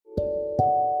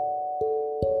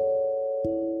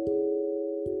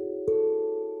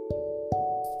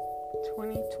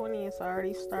2020 is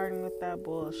already starting with that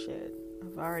bullshit.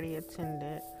 I've already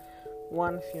attended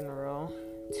one funeral,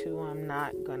 two I'm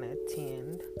not gonna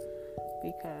attend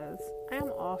because I am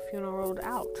all funeraled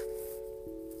out.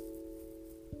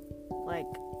 Like,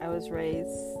 I was raised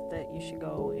that you should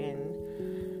go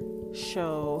and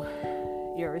show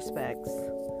your respects,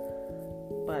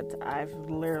 but I've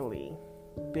literally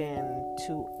been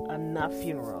to enough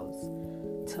funerals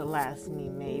to last me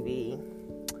maybe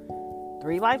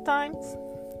 3 lifetimes.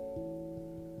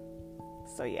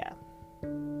 So yeah,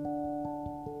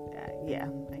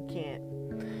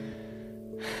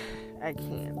 I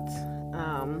can't.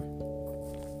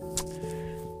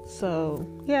 So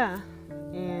yeah,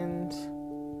 and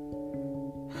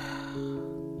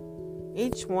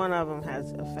each one of them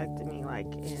has affected me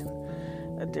like in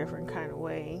a different kind of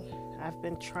way. I've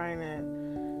been trying to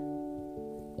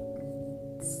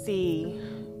see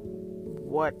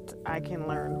what I can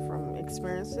learn from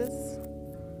experiences.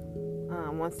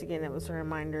 Once again, it was a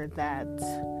reminder that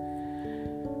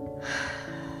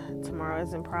tomorrow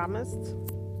isn't promised,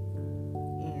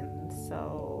 and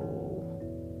so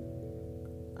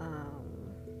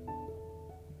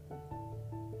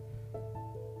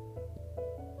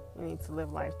we need to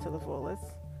live life to the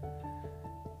fullest.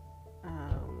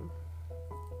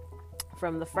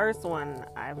 From the first one,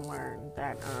 I've learned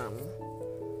that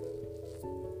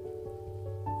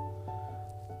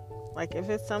like, if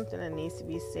it's something that needs to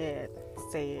be said,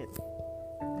 say it.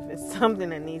 If it's something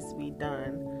that needs to be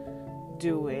done,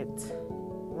 do it.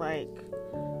 Like,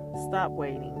 stop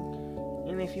waiting.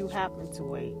 And if you happen to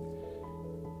wait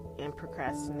and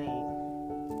procrastinate,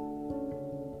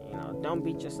 don't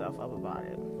beat yourself up about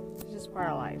it. It's just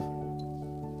part of life.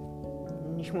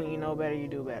 When you know better, you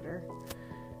do better.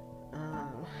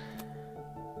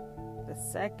 The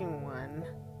second one,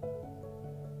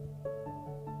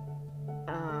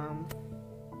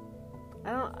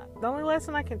 the only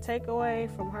lesson I can take away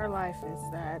from her life is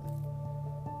that,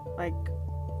 like,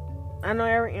 I know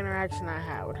every interaction I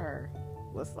had with her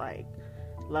was, like,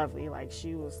 lovely. Like,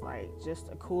 she was, like, just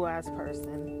a cool-ass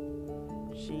person.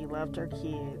 She loved her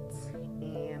kids.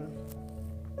 And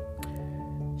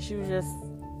she was just,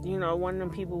 one of them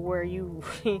people where you,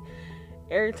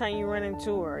 every time you run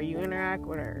into her, you interact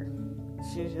with her,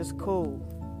 she's just cool.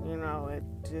 It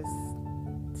just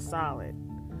solid.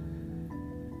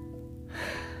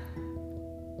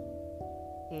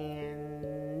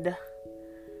 And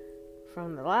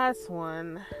from the last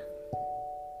one, I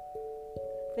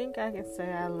think I can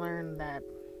say I learned that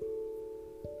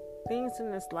things in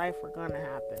this life are gonna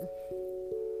happen,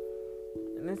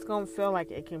 and it's gonna feel like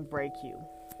it can break you,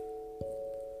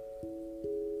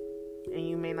 and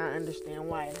you may not understand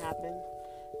why it happened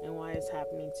and why it's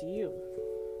happening to you.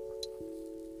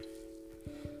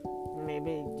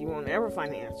 Maybe you won't ever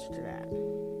find the answer to that,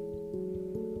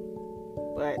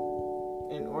 but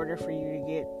in order for you to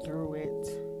get through it,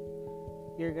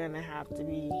 you're gonna have to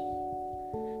be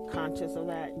conscious of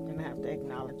that. You're gonna have to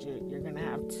acknowledge it. You're gonna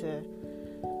have to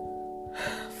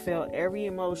feel every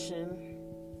emotion,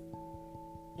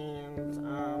 and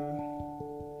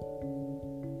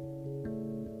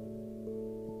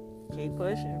keep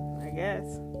pushing, I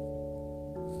guess.